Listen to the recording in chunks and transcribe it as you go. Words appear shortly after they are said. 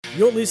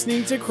You're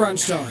listening to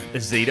Crunch Time.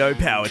 Zito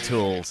Power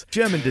Tools.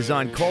 German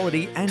design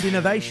quality and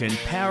innovation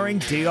powering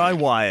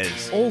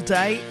DIYers. All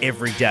day,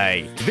 every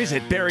day.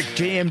 Visit Berwick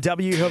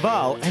GMW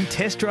Haval and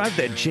test drive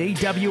the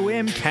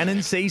GWM Cannon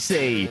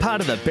CC.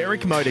 Part of the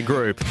Berwick Motor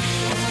Group.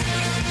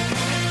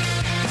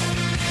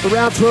 The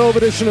Round 12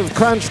 edition of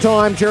Crunch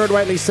Time. Gerard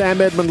Waitley,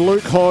 Sam Edmund,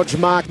 Luke Hodge,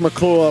 Mark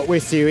McClure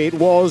with you. It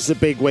was a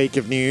big week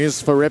of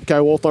news for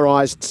Repco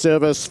authorised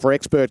service for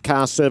expert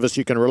car service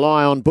you can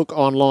rely on. Book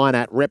online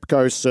at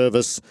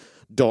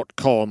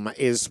repcoservice.com.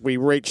 As we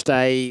reached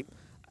a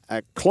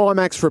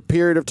climax for a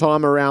period of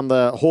time around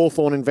the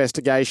Hawthorn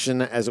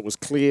investigation as it was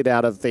cleared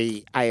out of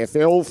the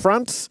AFL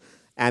front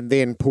and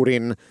then put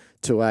into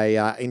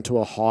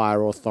a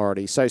higher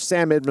authority. So,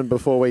 Sam Edmund,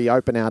 before we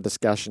open our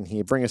discussion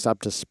here, bring us up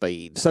to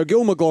speed. So,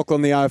 Gil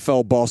McLachlan, the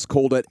AFL boss,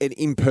 called it an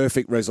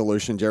imperfect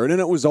resolution, Jared,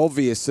 and it was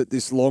obvious that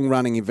this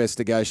long-running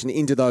investigation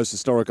into those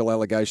historical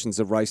allegations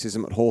of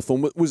racism at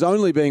Hawthorn was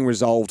only being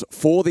resolved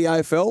for the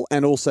AFL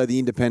and also the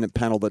independent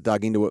panel that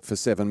dug into it for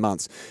 7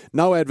 months.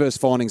 No adverse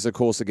findings, of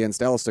course,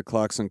 against Alistair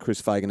Clarkson, Chris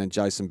Fagan and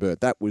Jason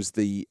Burt. That was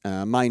the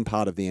main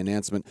part of the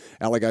announcement.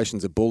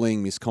 Allegations of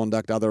bullying,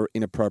 misconduct, other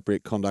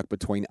inappropriate conduct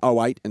between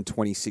 2008 and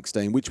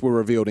 2016, which were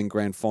revealed in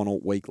grand final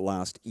week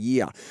last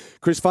year.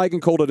 Chris Fagan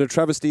called it a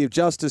travesty of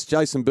justice.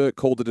 Jason Burt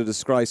called it a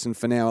disgrace. And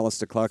for now,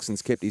 Alistair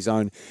Clarkson's kept his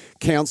own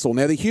counsel.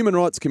 Now, the Human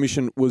Rights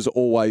Commission was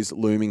always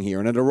looming here,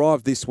 and it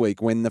arrived this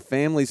week when the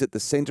families at the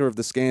centre of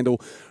the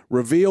scandal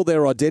revealed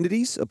their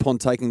identities upon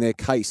taking their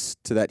case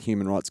to that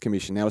Human Rights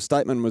Commission. Now, a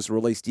statement was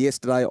released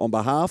yesterday on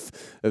behalf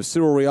of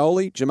Cyril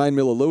Rioli, Jermaine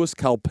Miller-Lewis,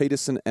 Carl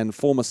Peterson and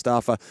former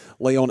staffer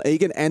Leon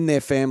Egan and their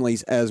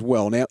families as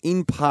well. Now,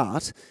 in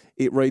part,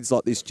 it reads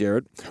like this,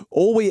 Jared.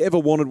 All we ever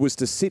wanted was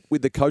to sit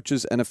with the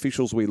coaches and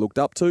officials we looked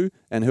up to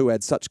and who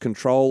had such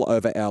control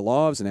over our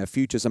lives and our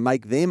futures and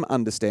make them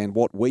understand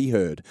what we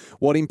heard,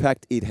 what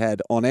impact it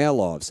had on our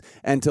lives,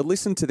 and to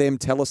listen to them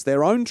tell us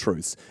their own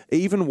truths,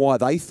 even why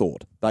they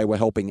thought they were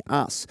helping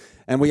us.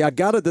 And we are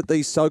gutted that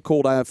these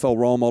so-called AFL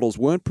role models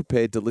weren't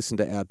prepared to listen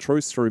to our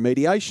truths through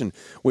mediation.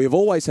 We have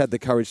always had the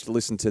courage to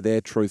listen to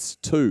their truths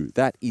too.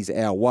 That is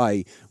our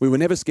way. We were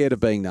never scared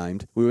of being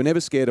named. We were never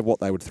scared of what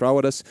they would throw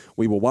at us.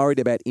 We were worried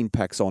about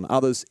impacts on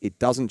others. It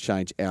doesn't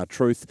change our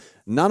truth.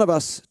 None of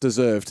us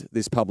deserved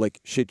this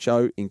public shit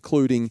show,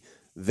 including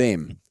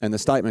them. And the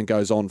statement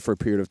goes on for a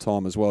period of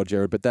time as well,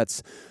 Jared, but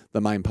that's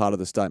the main part of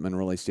the statement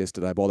released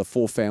yesterday by the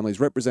four families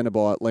represented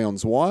by Leon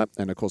Zwire.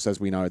 And of course, as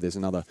we know, there's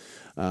another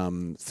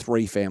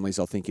 3 families,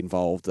 I think,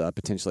 involved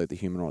potentially at the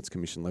Human Rights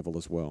Commission level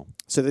as well.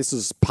 So this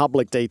is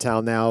public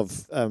detail now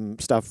of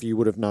stuff you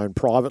would have known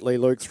privately,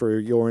 Luke, through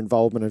your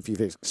involvement, if you've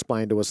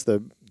explained to us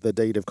the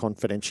deed of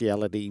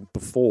confidentiality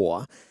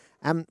before.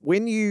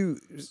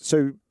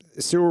 So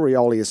Cyril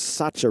Rioli is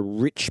such a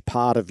rich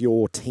part of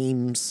your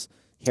team's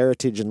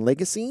heritage and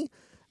legacy.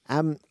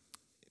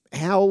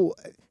 How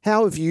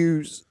have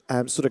you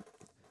sort of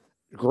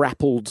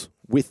grappled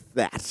with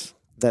that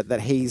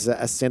he's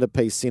a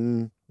centrepiece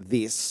in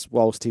this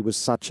whilst he was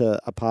such a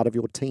part of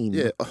your team?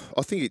 Yeah,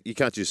 I think you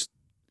can't just...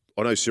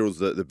 I know Cyril's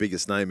the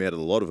biggest name out of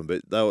the lot of them,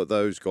 but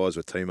those guys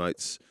were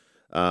teammates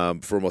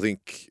from, I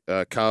think,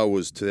 Carl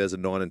was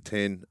 2009 and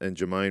 10 and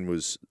Jermaine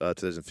was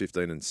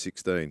 2015 and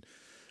 16.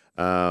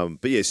 But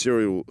yeah,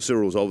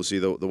 Cyril's obviously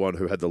the one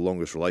who had the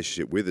longest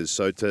relationship with us.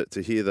 So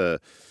to hear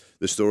the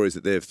stories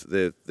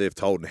that they've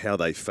told and how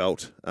they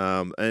felt,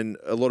 and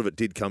a lot of it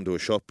did come to a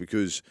shock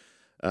because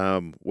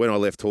when I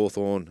left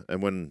Hawthorn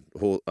and when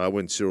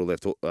Cyril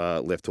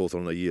left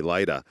Hawthorn a year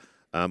later,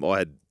 I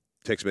had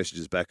text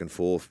messages back and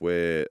forth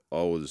where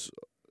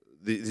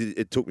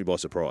it took me by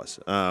surprise.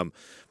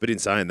 But in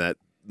saying that,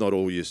 not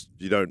all you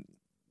don't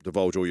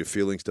divulge all your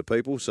feelings to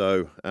people.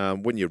 So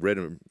when you read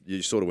them,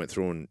 you sort of went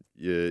through and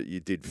you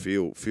did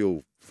feel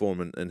for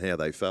them and how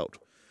they felt.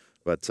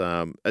 But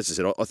as I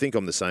said, I think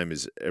I'm the same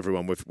as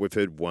everyone. We've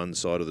heard one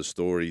side of the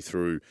story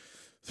through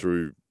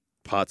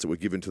parts that were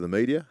given to the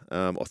media.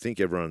 I think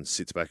everyone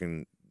sits back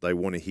and they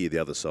want to hear the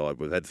other side.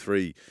 We've had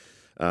 3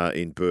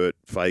 in Burt,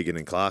 Fagan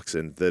and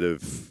Clarkson that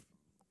have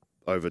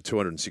over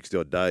 260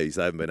 odd days.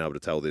 They haven't been able to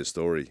tell their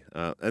story.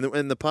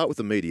 And the part with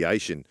the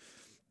mediation.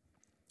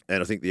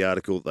 And I think the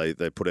article they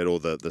put out, or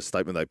the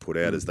statement they put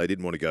out, is they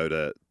didn't want to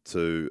go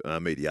to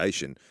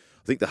mediation.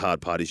 I think the hard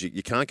part is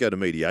you can't go to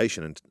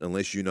mediation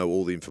unless you know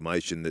all the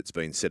information that's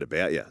been said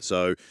about you.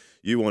 So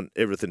you want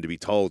everything to be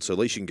told, so at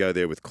least you can go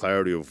there with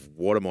clarity of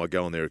what am I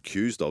going there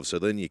accused of, so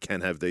then you can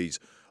have these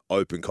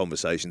open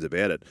conversations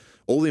about it.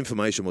 All the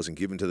information wasn't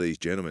given to these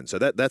gentlemen. So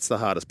that's the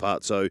hardest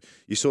part. So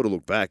you sort of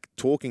look back,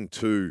 talking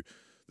to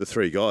the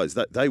 3 guys,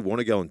 that they want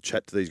to go and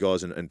chat to these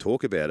guys and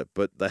talk about it,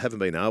 but they haven't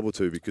been able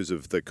to because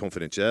of the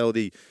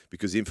confidentiality,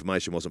 because the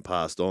information wasn't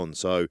passed on.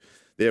 So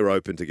they're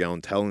open to go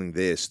and telling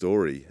their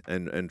story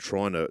and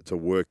trying to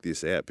work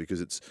this out,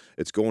 because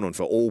it's gone on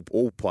for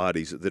all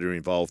parties that are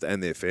involved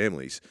and their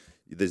families.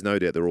 There's no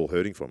doubt they're all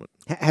hurting from it.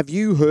 Have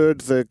you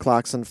heard the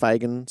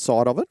Clarkson-Fagan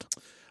side of it?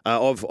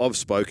 I've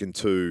spoken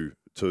to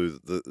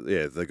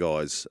the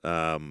guys,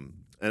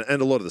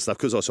 and a lot of the stuff,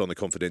 because I signed the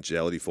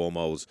confidentiality form,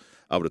 I was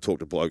able to talk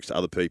to blokes, to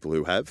other people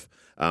who have,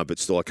 but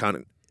still I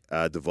can't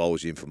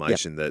divulge the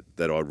information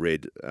that I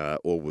read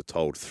or were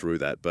told through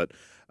that. But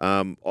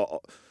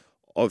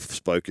I've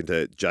spoken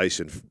to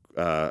Jason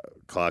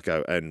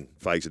Clarko and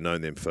Fags, and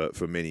known them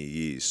for many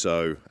years.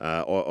 So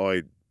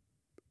I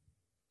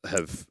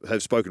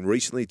have spoken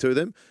recently to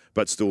them,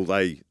 but still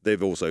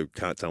they've also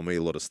can't tell me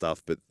a lot of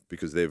stuff, but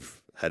because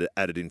they've had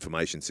added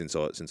information since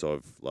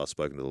I've last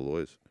spoken to the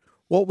lawyers.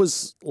 What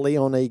was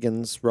Leon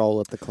Egan's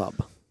role at the club?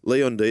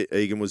 Leon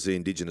Egan was the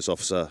Indigenous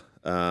officer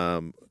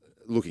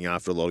looking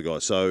after a lot of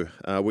guys. So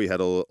we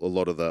had a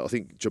lot of I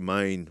think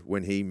Jermaine,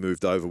 when he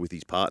moved over with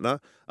his partner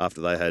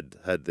after they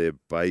had their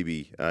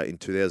baby in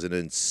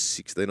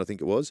 2016, I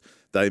think it was,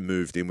 they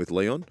moved in with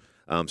Leon.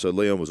 So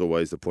Leon was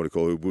always the point of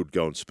call who would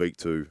go and speak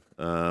to.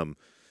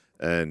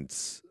 And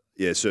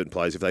yeah, certain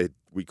players, if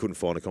we couldn't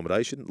find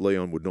accommodation,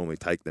 Leon would normally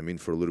take them in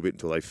for a little bit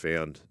until they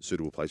found a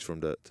suitable place for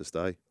them to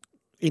stay.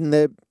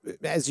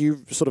 As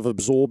you sort of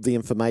absorbed the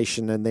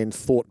information and then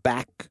thought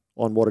back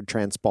on what had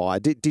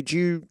transpired, did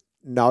you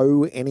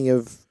know any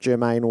of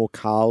Jermaine or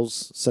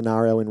Carl's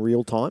scenario in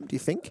real time, do you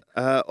think?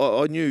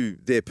 I knew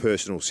their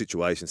personal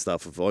situation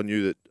stuff. I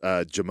knew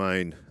that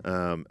Jermaine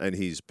and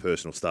his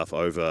personal stuff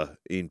over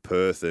in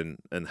Perth and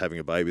having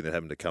a baby and then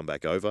having to come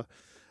back over.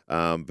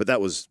 But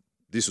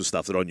this was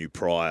stuff that I knew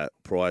prior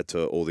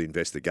to all the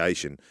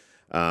investigation.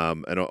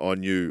 And I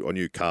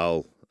knew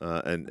Carl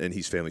and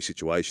his family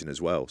situation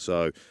as well.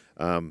 So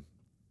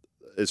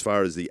as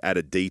far as the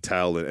added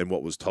detail and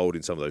what was told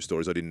in some of those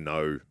stories, I didn't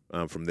know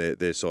from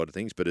their side of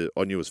things. But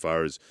I knew as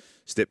far as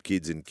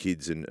stepkids and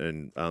kids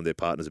and their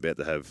partners about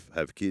to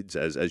have kids,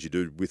 as you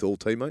do with all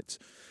teammates,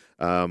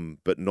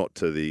 but not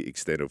to the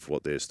extent of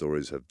what their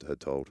stories had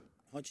told.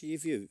 Hodgie,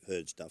 if you've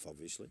heard stuff,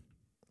 obviously.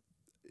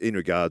 In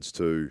regards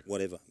to...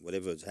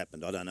 Whatever's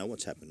happened. I don't know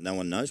what's happened. No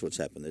one knows what's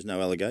happened. There's no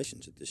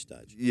allegations at this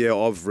stage. Yeah,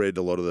 I've read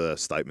a lot of the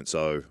statements,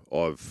 so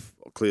I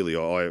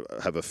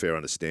have a fair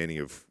understanding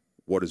of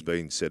what has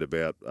been said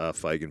about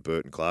Fagan,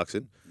 Burt and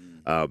Clarkson,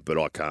 but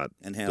I can't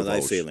And how divulge.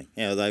 are they feeling?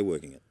 How are they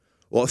working it?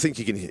 Well, I think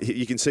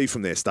you can see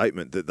from their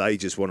statement that they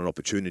just want an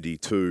opportunity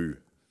to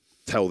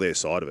tell their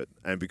side of it.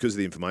 And because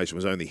the information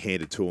was only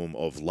handed to them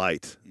of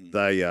late,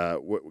 they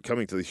were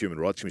coming to the Human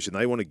Rights Commission.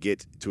 They want to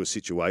get to a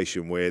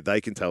situation where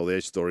they can tell their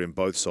story and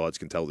both sides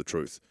can tell the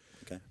truth.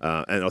 Okay.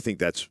 And I think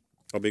that's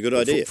probably a good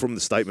idea. From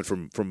the statement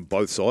from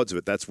both sides of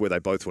it, that's where they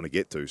both want to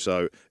get to.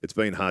 So it's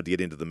been hard to get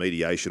into the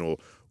mediation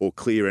or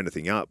clear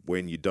anything up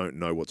when you don't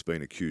know what's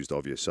been accused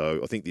of you.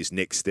 So I think this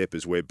next step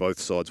is where both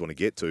sides want to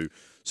get to,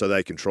 so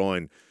they can try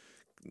and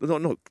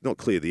not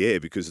clear the air,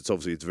 because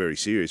it's very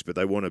serious, but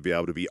they want to be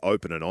able to be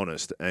open and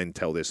honest and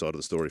tell their side of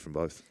the story from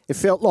both. It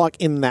felt like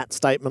in that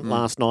statement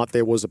last night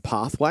there was a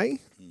pathway.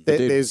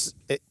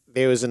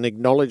 There was an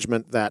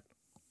acknowledgement that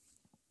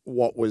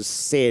what was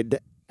said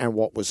and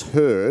what was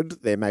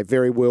heard, there may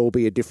very well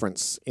be a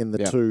difference in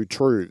the two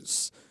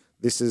truths.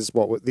 This is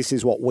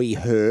what we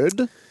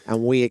heard,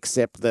 and we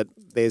accept that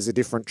there's a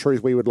different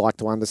truth. We would like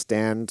to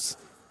understand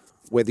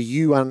whether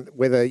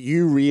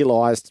you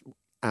realised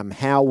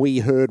how we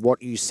heard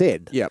what you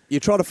said. Yeah,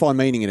 you try to find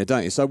meaning in it,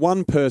 don't you? So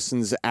one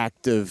person's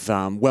act of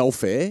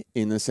welfare,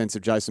 in the sense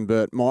of Jason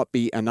Burt, might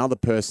be another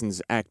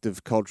person's act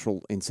of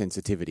cultural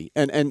insensitivity.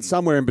 And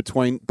somewhere in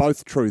between,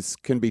 both truths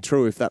can be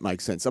true, if that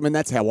makes sense. I mean,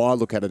 that's how I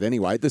look at it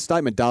anyway. The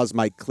statement does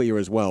make clear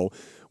as well,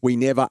 we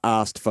never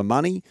asked for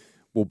money.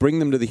 We'll bring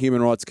them to the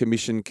Human Rights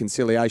Commission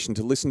conciliation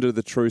to listen to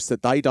the truths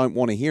that they don't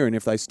want to hear. And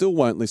if they still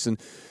won't listen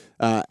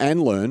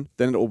and learn,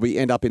 then it will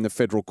end up in the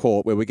federal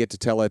court where we get to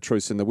tell our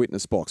truths in the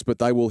witness box. But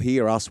they will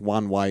hear us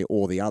one way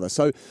or the other.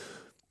 So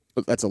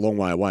that's a long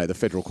way away. The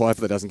federal court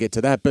hopefully doesn't get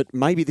to that. But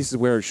maybe this is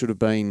where it should have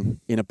been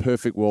in a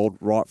perfect world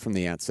right from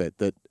the outset.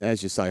 That,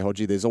 as you say,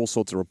 Hodgie, there's all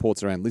sorts of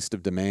reports around list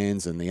of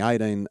demands and the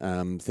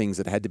 18 things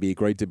that had to be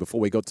agreed to before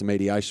we got to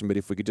mediation. But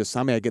if we could just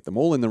somehow get them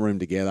all in the room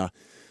together,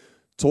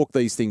 talk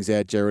these things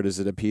out, Jared, as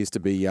it appears to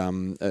be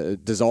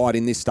desired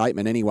in this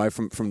statement anyway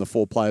from the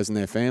four players and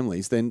their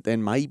families, then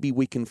maybe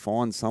we can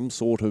find some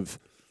sort of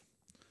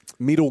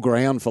middle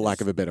ground, for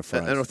lack of a better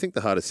phrase. And I think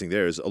the hardest thing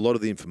there is a lot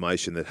of the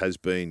information that has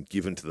been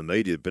given to the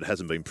media but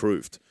hasn't been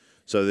proved.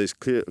 So there's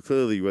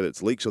clearly, whether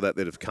it's leaks or that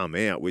have come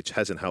out, which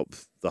hasn't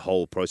helped the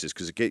whole process,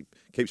 because it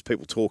keeps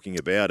people talking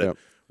about it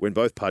when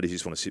both parties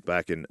just want to sit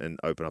back and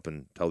open up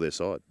and tell their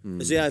side.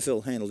 Has the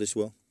AFL handled this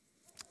well?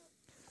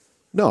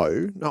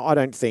 No, I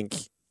don't think.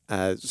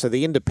 So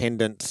the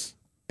independent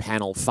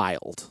panel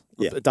failed.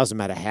 Yeah. It doesn't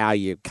matter how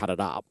you cut it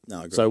up. No,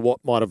 I agree. So what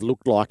might have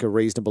looked like a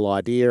reasonable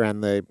idea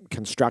and the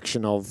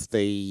construction of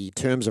the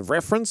terms of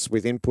reference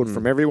with input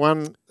from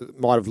everyone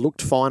might have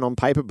looked fine on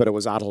paper, but it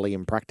was utterly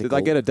impractical. Did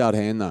they get a dud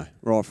hand, though,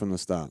 right from the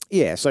start?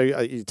 Yeah, so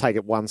you take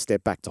it one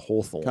step back to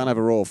Hawthorn. Can't have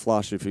a royal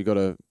flush if you've got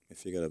a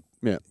pair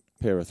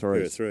of threes.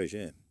 Pair of threes,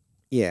 yeah.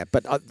 Yeah,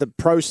 but the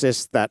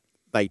process that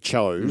they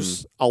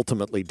chose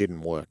ultimately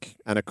didn't work,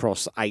 and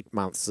across 8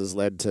 months has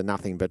led to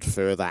nothing but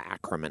further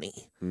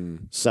acrimony.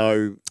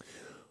 So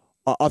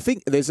I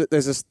think there's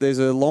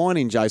a line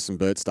in Jason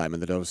Burt's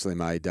statement that obviously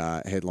made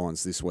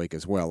headlines this week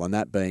as well, and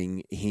that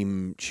being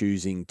him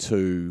choosing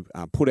to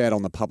put out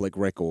on the public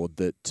record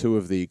that two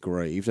of the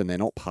aggrieved, and they're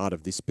not part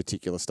of this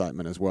particular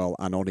statement as well,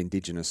 are not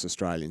Indigenous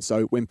Australians.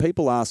 So when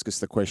people ask us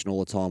the question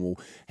all the time, well,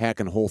 how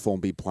can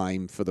Hawthorn be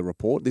blamed for the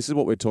report? This is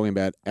what we're talking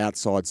about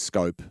outside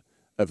scope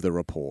of the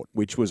report,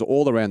 which was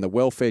all around the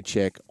welfare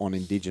check on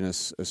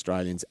Indigenous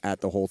Australians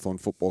at the Hawthorn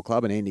Football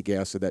Club, and Andy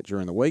Gow said that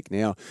during the week.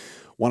 Now,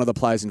 one of the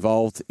players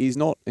involved is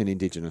not an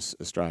Indigenous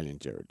Australian,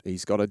 Jared.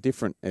 He's got a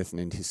different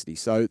ethnicity.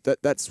 So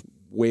that's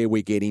where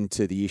we get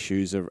into the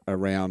issues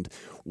around,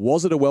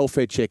 was it a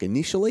welfare check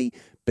initially,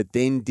 but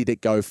then did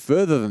it go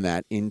further than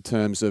that in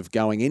terms of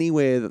going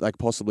anywhere that they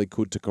possibly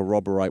could to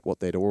corroborate what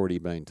they'd already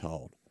been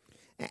told?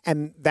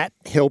 And that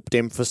helped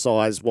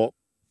emphasise what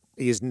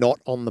is not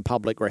on the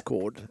public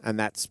record, and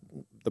that's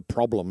the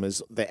problem,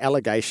 is the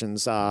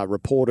allegations are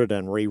reported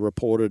and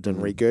re-reported and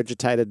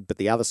regurgitated, but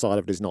the other side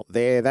of it is not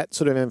there. That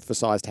sort of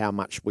emphasised how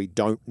much we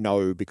don't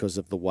know because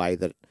of the way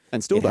that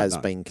it has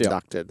been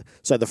conducted. Yep.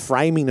 So the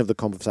framing of the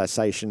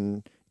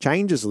conversation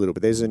changes a little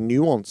bit. There's a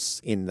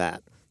nuance in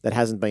that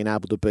hasn't been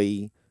able to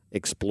be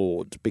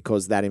explored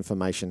because that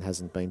information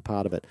hasn't been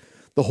part of it.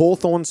 The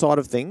Hawthorn side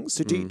of things,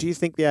 so do you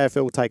think the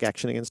AFL will take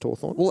action against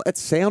Hawthorn? Well, it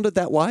sounded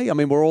that way. I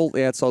mean, we're all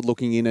outside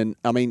looking in, and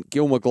I mean,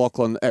 Gil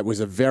McLaughlin, it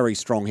was a very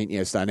strong hint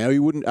yesterday. Now, he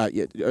wouldn't,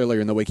 earlier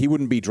in the week, he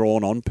wouldn't be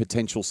drawn on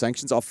potential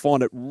sanctions. I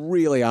find it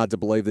really hard to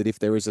believe that if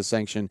there is a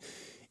sanction,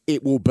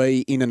 it will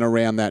be in and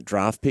around that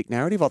draft pick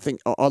narrative. I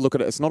think I look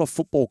at it, it's not a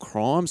football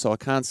crime, so I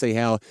can't see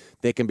how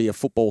there can be a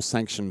football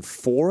sanction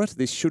for it.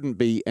 This shouldn't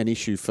be an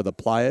issue for the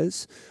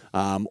players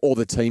or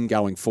the team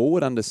going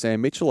forward under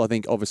Sam Mitchell. I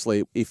think,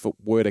 obviously, if it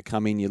were to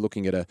come in, you're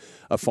looking at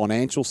a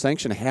financial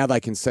sanction. How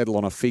they can settle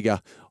on a figure,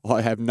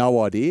 I have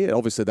no idea.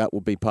 Obviously, that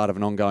will be part of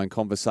an ongoing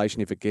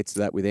conversation if it gets to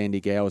that with Andy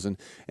Gowers and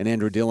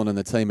Andrew Dillon and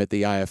the team at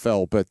the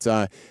AFL. But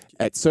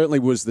it certainly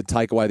was the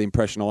takeaway, the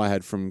impression I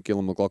had from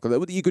Gillon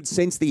McLaughlin. You could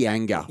sense the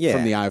anger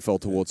from the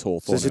AFL towards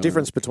Hawthorn. So there's a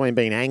difference between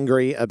being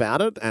angry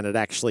about it and it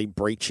actually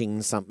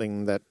breaching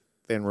something that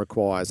then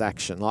requires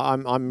action.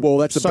 Like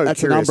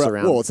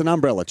it's an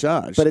umbrella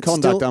charge. But it's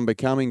conduct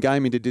unbecoming,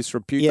 game into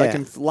disrepute. Yeah. They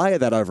can layer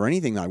that over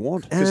anything they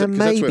want. Because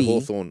that's where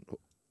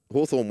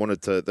Hawthorn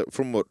wanted to,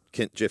 from what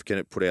Jeff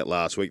Kennett put out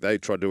last week, they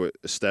tried to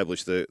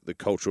establish did a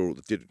cultural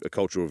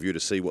review to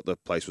see what the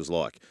place was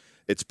like.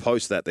 It's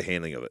post that, the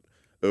handling of it,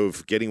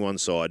 of getting one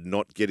side,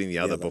 not getting the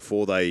other,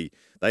 before they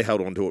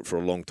held on to it for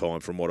a long time,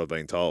 from what I've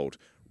been told,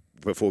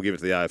 before giving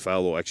it to the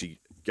AFL, or actually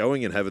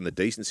going and having the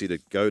decency to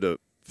go to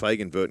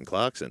Fagan, Burton,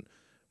 Clarkson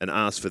and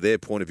ask for their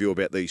point of view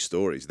about these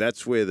stories.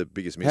 That's where the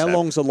biggest mishap. How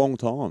long's a long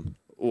time?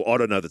 Well, I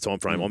don't know the time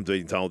frame. I'm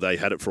being told they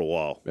had it for a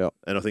while. Yep.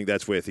 And I think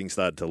that's where things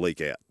started to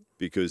leak out,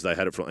 because they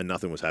had it and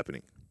nothing was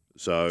happening.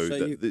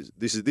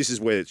 This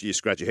is where you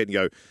scratch your head and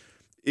go,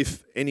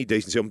 if any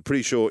decency, I'm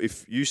pretty sure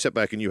if you sat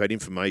back and you had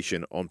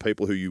information on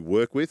people who you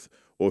work with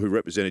or who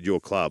represented your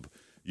club,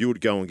 you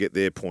would go and get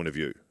their point of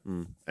view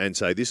and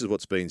say, this is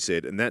what's been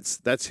said. And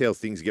that's how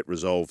things get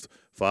resolved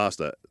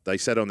faster. They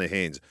sat on their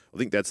hands. I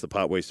think that's the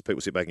part where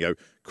people sit back and go,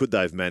 could they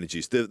have managed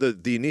this?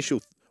 The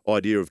initial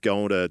idea of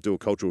going to do a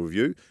cultural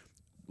review,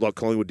 like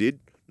Collingwood did,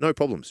 no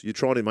problems. You're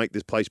trying to make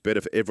this place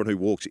better for everyone who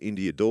walks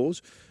into your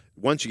doors.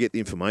 Once you get the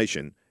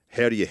information,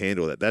 how do you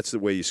handle that? That's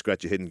where you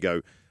scratch your head and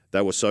go,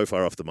 they were so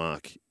far off the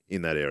mark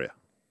in that area.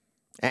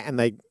 And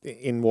they,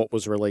 in what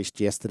was released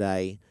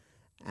yesterday,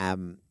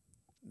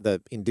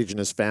 the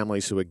Indigenous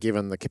families who are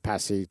given the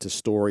capacity to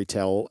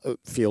storytell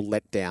feel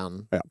let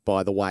down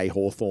by the way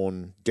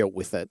Hawthorn dealt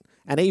with it.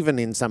 And even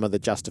in some of the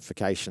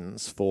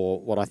justifications for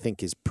what I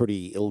think is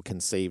pretty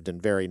ill-conceived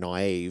and very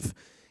naive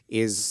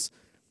is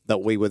that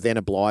we were then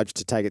obliged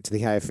to take it to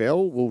the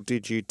AFL. Well,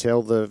 did you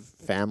tell the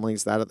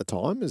families that at the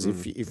time? As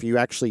if you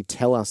actually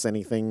tell us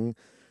anything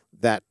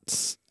that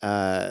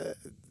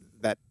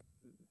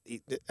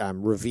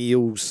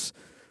reveals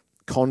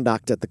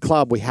conduct at the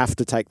club, we have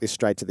to take this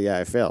straight to the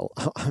AFL.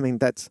 I mean,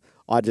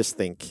 I just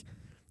think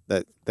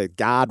that the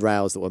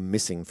guardrails that were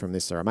missing from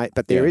this are amazing.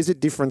 But there is a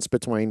difference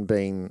between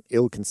being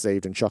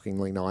ill-conceived and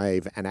shockingly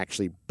naive and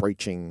actually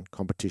breaching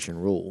competition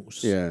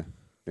rules. Yeah.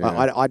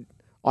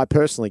 I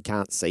personally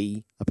can't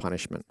see a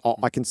punishment.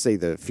 I can see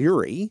the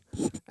fury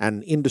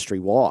and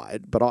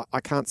industry-wide, but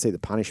I can't see the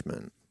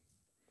punishment.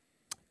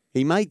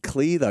 He made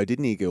clear, though,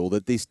 didn't he, Gil,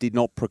 that this did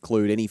not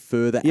preclude any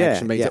further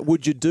action.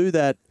 Would you do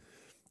that?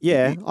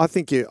 Yeah, I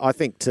think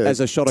to as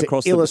a shot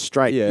across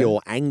illustrate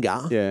your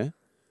anger. Yeah.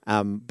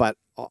 But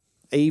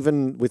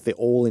even with the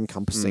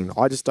all-encompassing,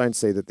 I just don't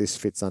see that this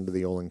fits under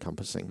the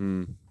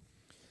all-encompassing.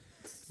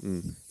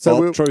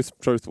 So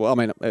truth. Well, I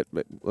mean,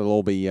 it'll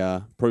all be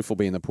proof will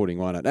be in the pudding,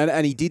 won't it?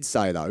 And he did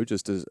say, though,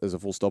 just as a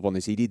full stop on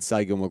this, he did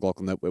say, Gil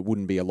McLaughlin, that it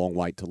wouldn't be a long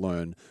wait to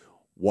learn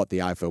what the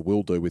AFL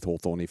will do with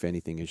Hawthorn, if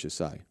anything, as you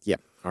say.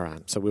 Yep. All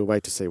right. So we'll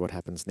wait to see what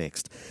happens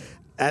next.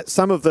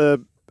 Some of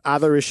the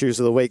other issues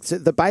of the week,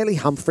 the Bailey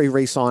Humphrey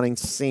re-signing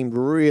seemed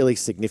really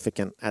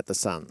significant at the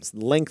Suns.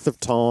 Length of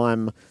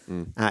time,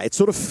 it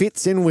sort of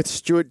fits in with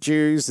Stuart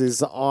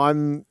Dews.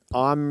 I'm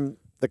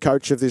the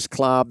coach of this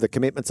club. The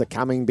commitments are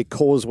coming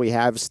because we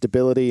have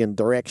stability and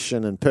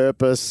direction and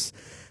purpose.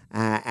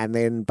 And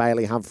then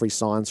Bailey Humphrey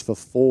signs for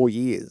 4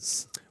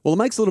 years. Well, it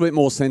makes a little bit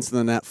more sense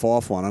than that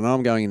Fife one. I know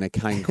I'm going into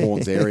Kane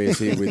Corn's areas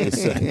here with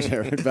this,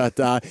 Jared,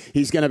 but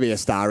he's going to be a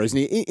star, isn't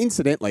he?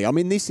 Incidentally, I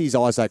mean, this is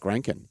Isaac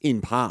Rankin,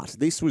 in part.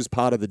 This was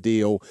part of the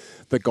deal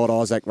that got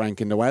Isaac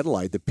Rankin to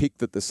Adelaide, the pick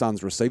that the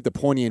Suns received, the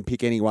pointy end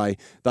pick anyway.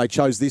 They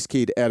chose this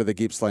kid out of the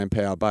Gippsland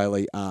Power,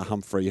 Bailey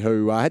Humphrey,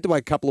 who had to wait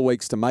a couple of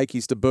weeks to make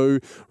his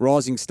debut,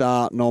 rising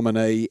star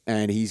nominee,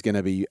 and he's going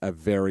to be a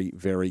very,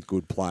 very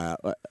good player.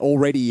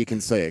 Already you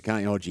can see it,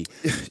 can't you,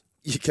 Hodgie?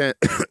 You can't,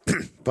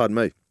 pardon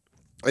me.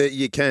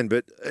 You can,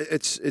 but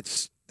it's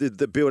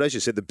the build, as you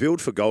said, the build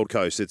for Gold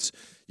Coast.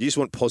 You just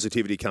want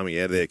positivity coming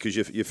out of there because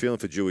you're feeling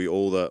for Dewey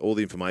all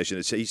the information.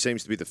 He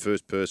seems to be the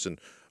first person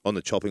on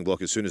the chopping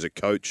block as soon as a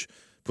coach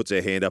puts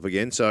their hand up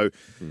again. So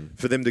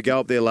for them to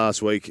go up there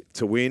last week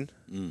to win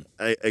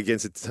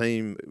against a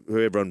team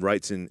who everyone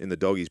rates in the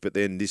doggies, but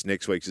then this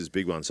next week's is a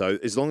big one. So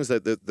as long as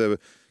the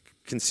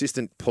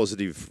consistent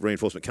positive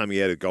reinforcement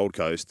coming out of Gold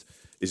Coast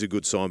is a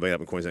good sign being up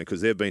in Queensland because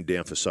they've been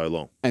down for so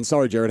long. And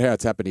sorry, Jared, how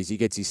it's happened is he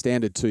gets his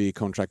standard 2-year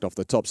contract off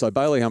the top. So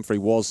Bailey Humphrey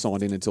was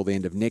signed in until the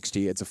end of next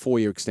year. It's a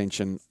 4-year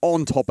extension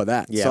on top of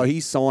that. Yeah. So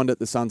he's signed at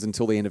the Suns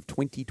until the end of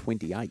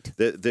 2028.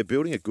 They're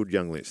building a good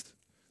young list.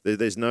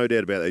 There's no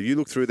doubt about that. You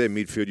look through their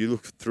midfield, you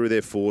look through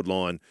their forward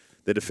line,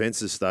 their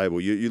defence is stable.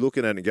 You're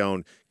looking at it and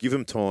going, give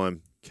them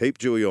time, keep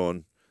Dewey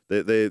on.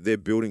 They're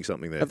building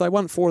something there. Have they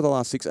won 4 of the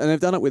last 6? And they've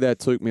done it without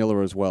Tuke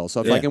Miller as well. So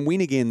if they can win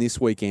again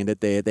this weekend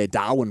at their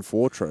Darwin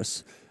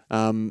Fortress,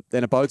 then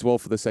it bodes well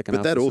for the second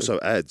half. But that also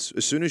adds,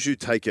 as soon as you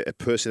take a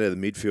person out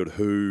of the midfield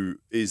who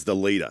is the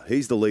leader,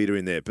 he's the leader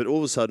in there, but all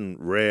of a sudden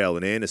Rowell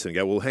and Anderson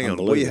go, well, hang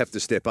on, we have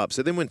to step up.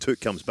 So then when Tuke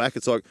comes back,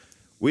 it's like,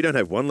 we don't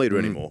have one leader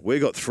anymore. We've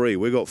got 3,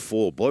 we've got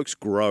 4. Blokes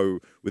grow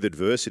with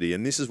adversity,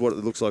 and this is what it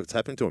looks like it's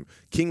happening to him.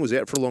 King was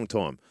out for a long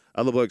time.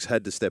 Other blokes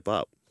had to step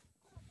up.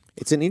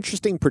 It's an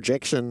interesting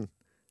projection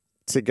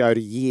to go to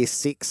year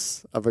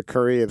 6 of a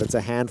career that's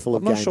a handful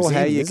of games. I'm not sure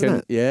how you isn't can.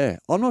 it? Yeah,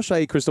 I'm not sure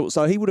you, Crystal.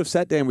 So he would have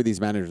sat down with his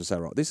manager and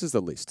said, right, this is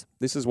the list.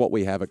 This is what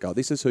we have at go.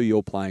 This is who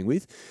you're playing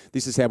with.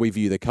 This is how we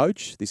view the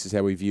coach. This is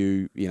how we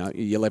view,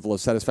 your level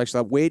of satisfaction.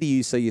 Like, where do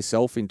you see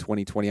yourself in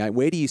 2028?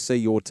 Where do you see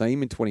your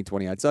team in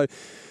 2028? So,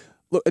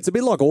 look, it's a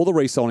bit like all the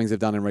re-signings they've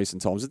done in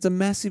recent times. It's a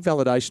massive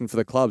validation for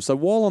the club. So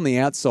while on the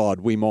outside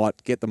we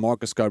might get the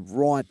microscope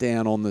right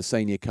down on the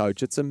senior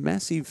coach, it's a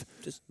massive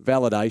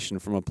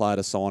validation from a player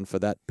to sign for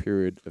that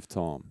period of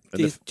time.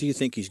 Do you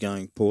think he's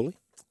going poorly?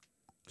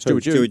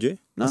 Stuart Dew?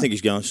 No. I think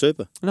he's going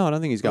super. No, I don't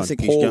think he's going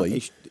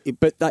poorly.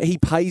 But he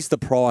pays the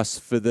price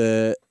for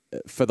the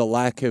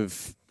lack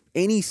of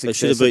any success. They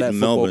should have beaten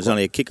Melbourne. It's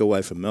only a kick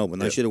away from Melbourne.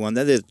 They should have won.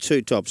 They're the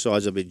 2 top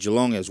sides. They'll be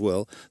Geelong as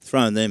well,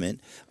 throwing them in.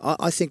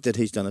 I think that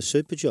he's done a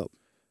super job.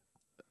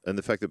 And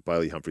the fact that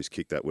Bailey Humphries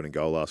kicked that winning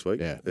goal last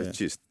week,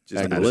 just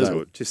added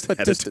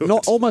to it.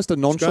 Not almost a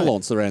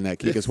nonchalance around that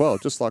kick as well.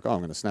 Just like, I'm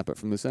going to snap it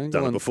from this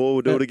angle. Done it before,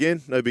 we'll do it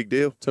again. No big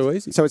deal. Too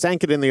easy. So it's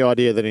anchored in the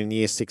idea that in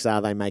year 6,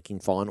 are they making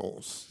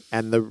finals?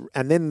 And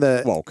then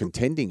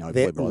contending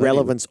over the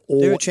relevance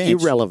or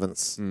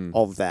irrelevance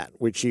of that,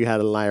 which you had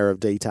a layer of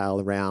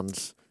detail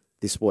around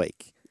this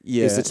week.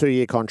 Yeah. Is a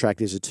 2-year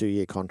contract is a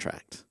 2-year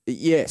contract.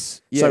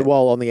 Yes. Yeah. So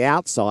while on the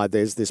outside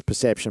there's this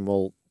perception,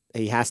 well,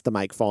 he has to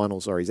make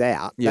finals or he's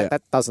out. Yeah.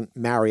 That doesn't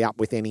marry up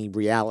with any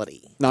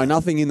reality. No,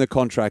 nothing in the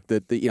contract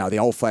that the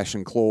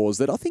old-fashioned clause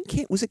that I think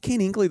was it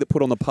Ken Ingley that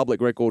put on the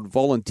public record,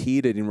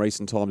 volunteered it in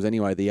recent times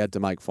anyway, that he had to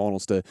make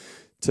finals to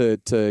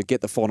get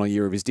the final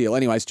year of his deal.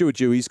 Anyway, Stuart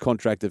Dewey's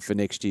contracted for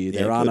next year.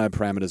 There are no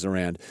parameters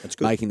around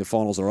making the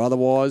finals or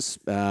otherwise.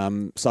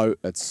 So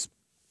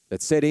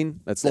it's set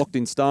in, it's locked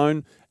in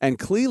stone, and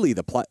clearly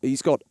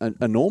he's got an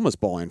enormous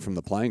buy-in from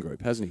the playing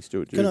group, hasn't he,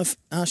 Stuart Dewey? Can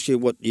I ask you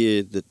what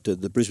year that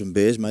the Brisbane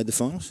Bears made the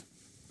finals?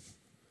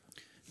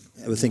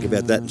 Have a think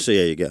about that and see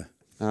how you go.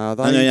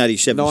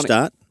 1987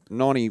 start.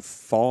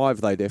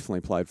 95, they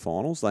definitely played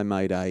finals. They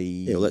made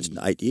that's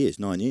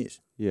 9 years.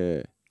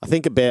 Yeah. I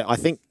think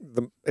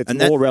it's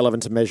more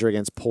relevant to measure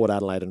against Port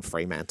Adelaide and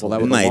Fremantle.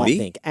 Maybe. I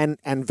think,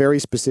 and very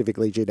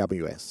specifically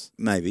GWS,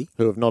 maybe,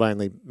 who have not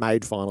only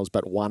made finals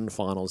but won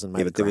finals and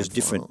made. But there was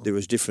different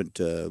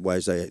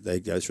ways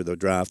they go through the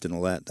draft and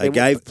all that. They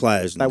gave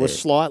players. They were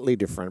slightly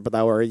different, but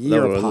they were a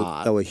year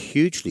apart. They were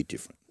hugely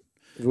different.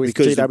 With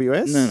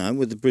GWS? No,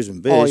 with the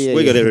Brisbane Bears.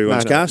 We got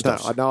everyone's cast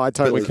offs. No, I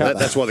totally cut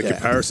That's why the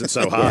comparison's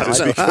so hard.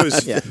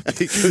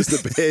 because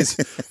the Bears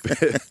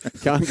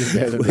can't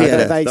compare them.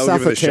 They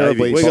suffer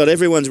terribly. We got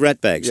everyone's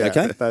rat bags,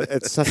 okay?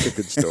 It's such a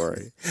good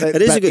story.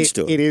 It is a good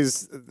story. It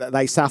is.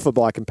 They suffer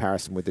by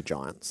comparison with the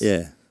Giants.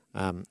 Yeah.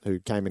 Who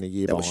came in a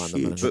year behind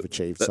them and have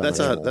achieved so much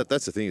more.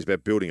 That's the thing is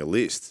about building a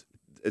list.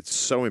 It's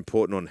so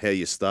important on how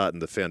you start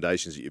and the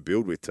foundations that you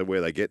build with to where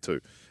they get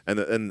to.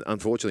 And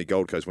unfortunately,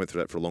 Gold Coast went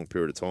through that for a long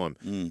period of time.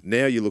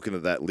 Now you're looking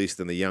at that list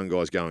and the young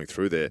guys going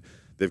through there.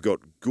 They've got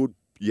good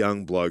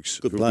young blokes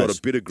who've got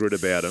a bit of grit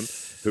about them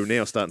who are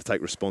now starting to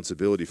take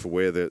responsibility for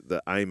where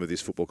the aim of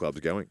this football club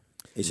is going.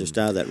 He's a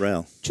star of that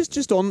rail.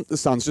 Just on the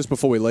Suns, just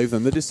before we leave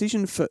them, the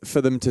decision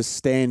for them to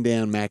stand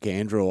down Mac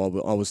Andrew,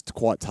 I was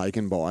quite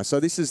taken by. So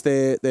this is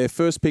their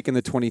first pick in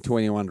the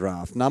 2021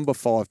 draft, number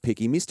 5 pick.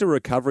 He missed a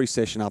recovery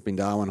session up in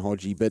Darwin,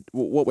 Hodgie, but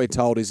what we're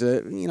told is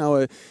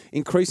a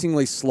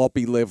increasingly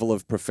sloppy level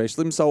of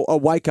professionalism. So a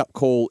wake-up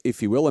call,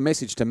 if you will, a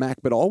message to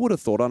Mac, but I would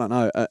have thought, I don't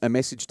know, a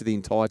message to the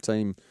entire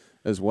team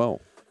as well.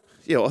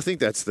 Yeah, I think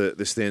that's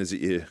the standards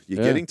that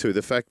you're getting to.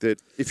 The fact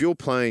that if you're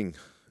playing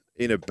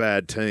in a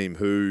bad team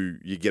who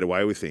you get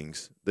away with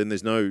things, then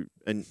there's no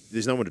one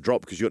to drop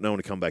because you've got no one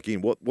to come back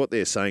in. What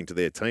they're saying to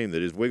their team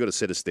that is, we've got a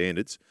set of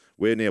standards.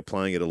 We're now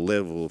playing at a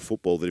level of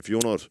football that if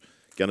you're not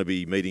going to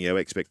be meeting our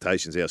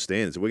expectations, our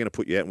standards, we're going to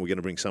put you out and we're going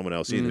to bring someone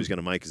else in who's going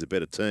to make us a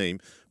better team,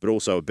 but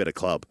also a better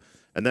club.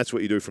 And that's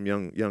what you do from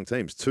young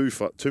teams. Too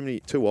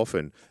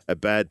often, a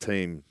bad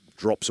team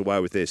drops away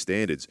with their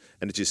standards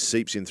and it just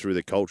seeps in through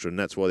their culture, and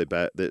that's why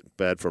they're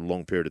bad for a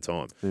long period of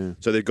time.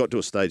 So they've got to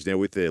a stage now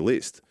with their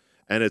list.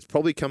 And it's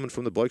probably coming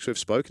from the blokes we've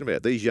spoken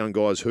about. These young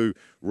guys who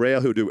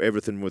do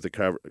everything with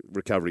the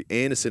recovery.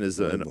 Anderson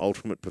is an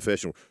ultimate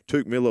professional.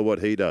 Tuke Miller,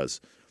 what he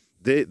does.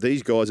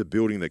 These guys are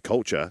building the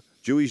culture.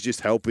 Dewey's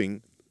just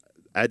helping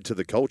add to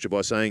the culture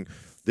by saying,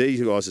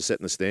 these guys are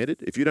setting the standard.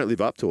 If you don't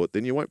live up to it,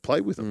 then you won't play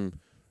with them.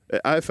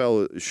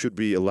 AFL should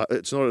be,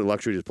 it's not a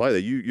luxury to play there.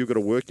 You've got to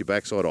work your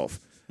backside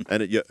off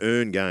and you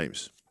earn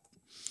games.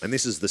 And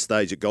this is the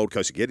stage that Gold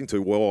Coast are getting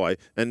to. Why?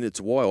 And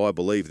it's why I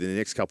believe that in the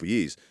next couple of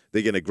years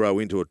they're going to grow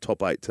into a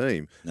top 8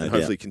 team and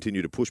hopefully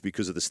continue to push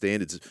because of the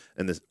standards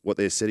and what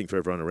they're setting for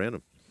everyone around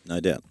them.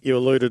 No doubt. You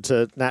alluded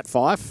to Nat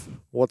Fyfe.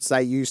 What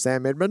say you,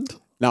 Sam Edmund?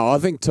 No, I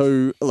think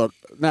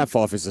Nat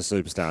Fyfe is a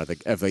superstar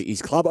of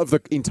his club, of the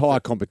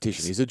entire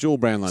competition. He's a dual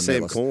Brownlow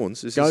medalist. Sam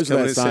Corns. Goes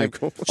without saying.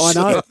 I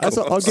know.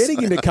 I'm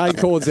getting into Kane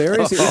Corns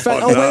areas. In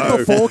fact, I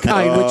went before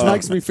Kane, which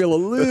makes me feel a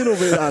little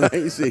bit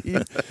uneasy.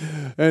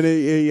 And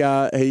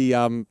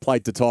he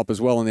played to top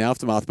as well in the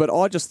aftermath. But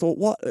I just thought,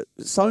 what?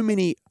 So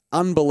many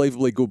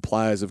unbelievably good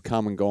players have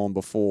come and gone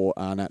before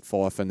Nat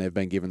Fyfe, and they've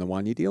been given the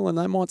 1-year deal, and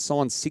they might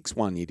sign 6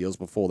 1-year deals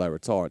before they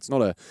retire. It's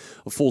not a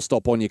full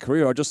stop on your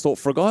career. I just thought,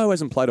 for a guy who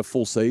hasn't played a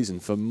full season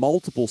for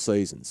multiple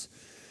seasons,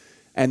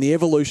 and the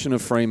evolution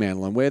of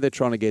Fremantle and where they're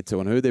trying to get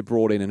to and who they're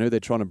brought in and who they're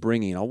trying to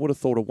bring in, I would have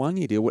thought a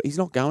 1-year deal. He's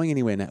not going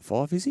anywhere, Nat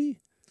Fyfe, is he?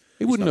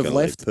 He wouldn't have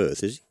left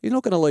Perth, is he? He's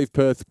not going to leave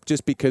Perth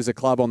just because a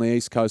club on the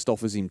East Coast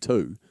offers him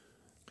 2.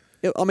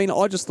 I mean,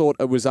 I just thought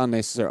it was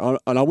unnecessary,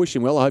 and I wish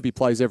him well. I hope he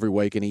plays every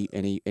week and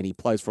he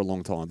plays for a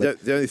long time.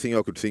 But the only thing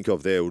I could think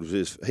of there was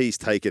if he's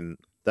taken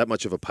that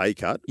much of a pay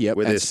cut, where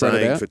they're spread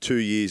saying for 2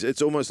 years,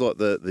 it's almost like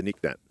the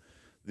Nick Nat.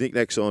 Nick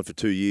Nat signed for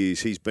 2 years.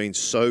 He's been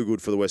so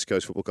good for the West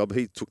Coast Football Club.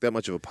 He took that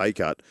much of a pay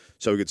cut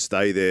so he could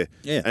stay there.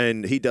 Yeah.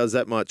 And he does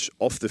that much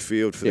off the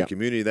field for the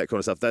community, that kind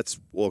of stuff. That's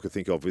all I could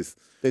think of with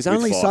There's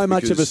only Fyfe, so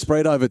much of a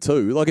spread over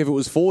 2. Like if it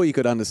was 4, you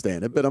could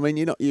understand it. But I mean,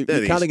 you're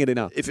cutting it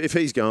enough. If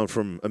he's going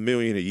from $1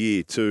 million a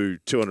year to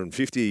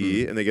 $250 a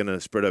year, and they're going to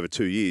spread over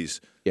 2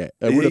 years, it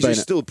would have been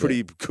still a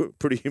pretty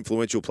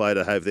influential player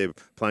to have there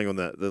playing on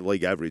the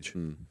league average.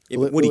 Yeah,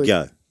 but would he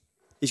go?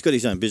 He's got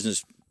his own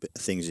business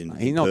things in.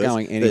 He's not Perth.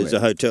 going anywhere. There's a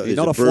hotel. He's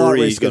there's not a brewery flight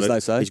risk, as they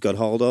say. He's got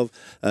hold of.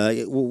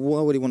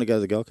 Why would he want to go to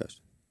the Gold Coast?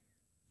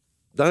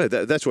 No,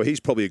 that's what he's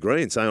probably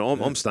agreeing, saying,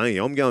 I'm staying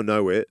here, I'm going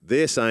nowhere.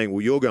 They're saying,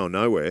 well, you're going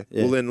nowhere.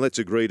 Yeah. Well, then let's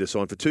agree to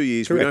sign for 2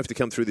 years. Correct. We don't have to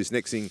come through this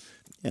next thing,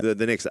 the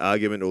next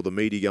argument or the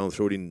media going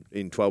through it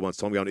in 12 months'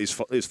 time, going, is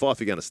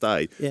Fyfe going to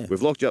stay? Yeah.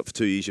 We've locked you up for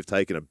 2 years. You've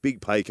taken a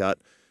big pay cut,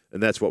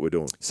 and that's what we're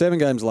doing. 7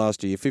 games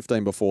last year,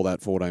 15 before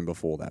that, 14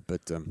 before that.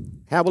 But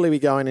how will he be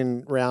going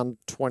in round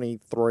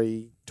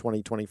 23,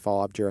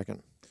 2025, do you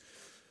reckon?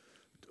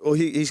 Well,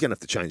 he's going to have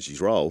to change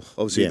his role.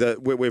 Obviously,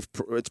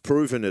 it's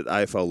proven at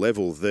AFL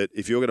level that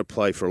if you're going to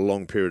play for a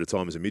long period of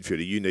time as a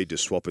midfielder, you need to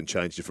swap and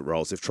change different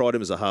roles. They've tried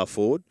him as a half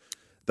forward.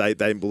 They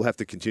will have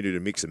to continue to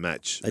mix and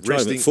match. They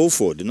tried him at full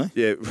forward, didn't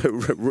they? Yeah,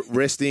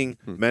 resting,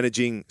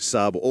 managing,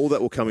 sub, all that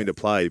will come into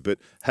play. But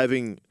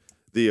having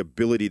the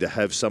ability to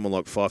have someone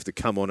like Fyfe to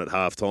come on at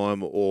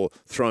halftime or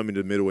throw him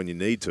into the middle when you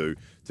need to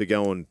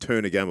go and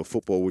turn a game of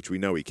football, which we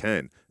know he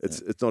can.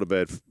 It's not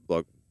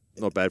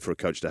not bad for a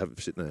coach to have him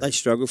sitting there. They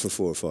struggled for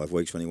 4 or 5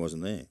 weeks when he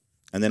wasn't there.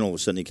 And then all of a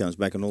sudden he comes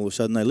back and all of a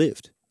sudden they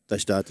lift. They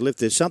start to lift.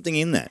 There's something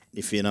in that,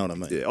 if you know what I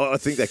mean. Yeah, I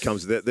think that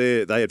comes...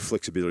 They had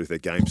flexibility with their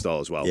game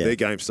style as well. Yeah. Their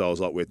game style is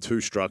like, we're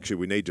too structured.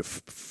 We need to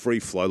free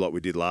flow like we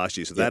did last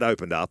year. So that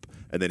opened up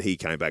and then he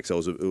came back. So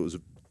it was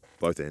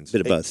both ends.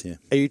 Bit of both, yeah.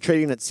 Are you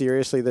treating it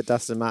seriously that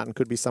Dustin Martin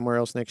could be somewhere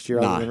else next year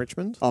other than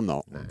Richmond? I'm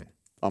not. No.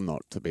 I'm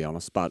not, to be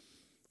honest. But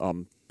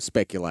I'm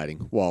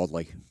speculating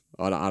wildly.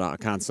 I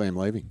can't see him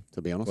leaving,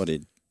 to be honest. What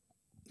did...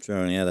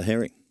 Throwing out a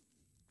herring.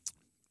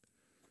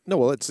 No,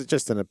 well, it's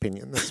just an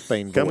opinion that's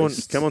been Come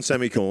on,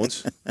 Sammy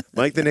Corns.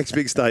 Make the next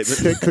big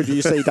statement. Could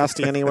you see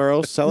Dusty anywhere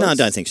else? No, I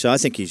don't think so. I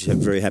think he's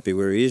very happy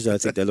where he is. I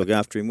think they look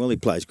after him well. He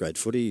plays great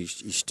footy.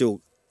 He's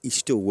still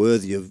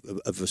worthy of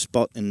a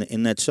spot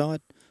in that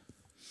side.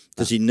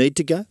 Does he need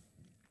to go?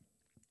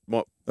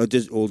 What? Or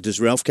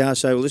does Ralph Carr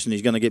say, well, listen,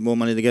 he's going to get more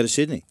money to go to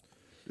Sydney?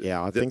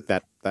 Yeah, I think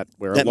that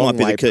we're That a long might be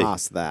the way key.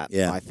 past that,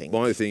 Yeah. I think. My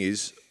only thing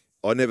is,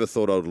 I never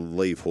thought I'd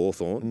leave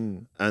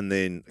Hawthorn, and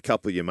then a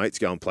couple of your mates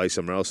go and play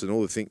somewhere else, and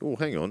all they think, oh,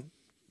 hang on,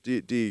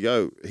 do you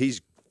go?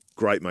 He's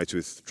great mates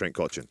with Trent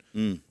Cotchin.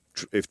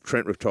 If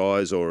Trent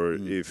retires or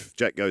if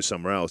Jack goes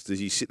somewhere else, does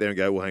he sit there and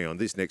go, well, hang on,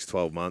 this next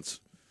 12 months,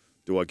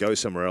 do I go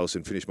somewhere else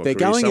and finish my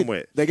career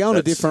somewhere? They're going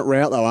a different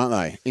route, though, aren't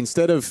they?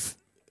 Instead of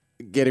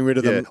getting rid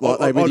of them like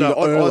they did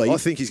early. I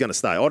think he's going to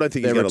stay. I don't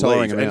think he's going to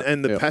leave.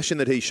 And the passion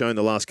that he's shown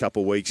the last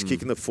couple of weeks,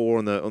 kicking the 4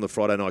 on the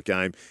Friday night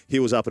game, he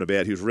was up and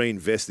about. He was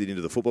reinvested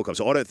into the football club.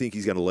 So I don't think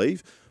he's going to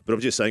leave. But I'm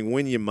just saying,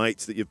 when your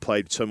mates that you've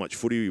played so much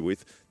footy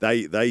with,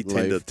 they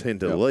tend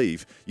to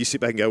leave. You sit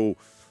back and go, well,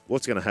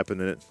 what's going to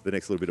happen in the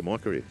next little bit of my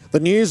career?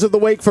 The news of the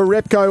week for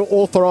Repco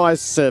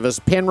Authorised Service.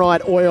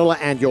 Penrite Oil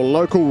and your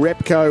local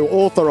Repco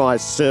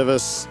Authorised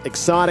Service.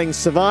 Exciting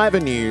Survivor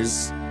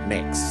news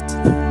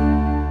next.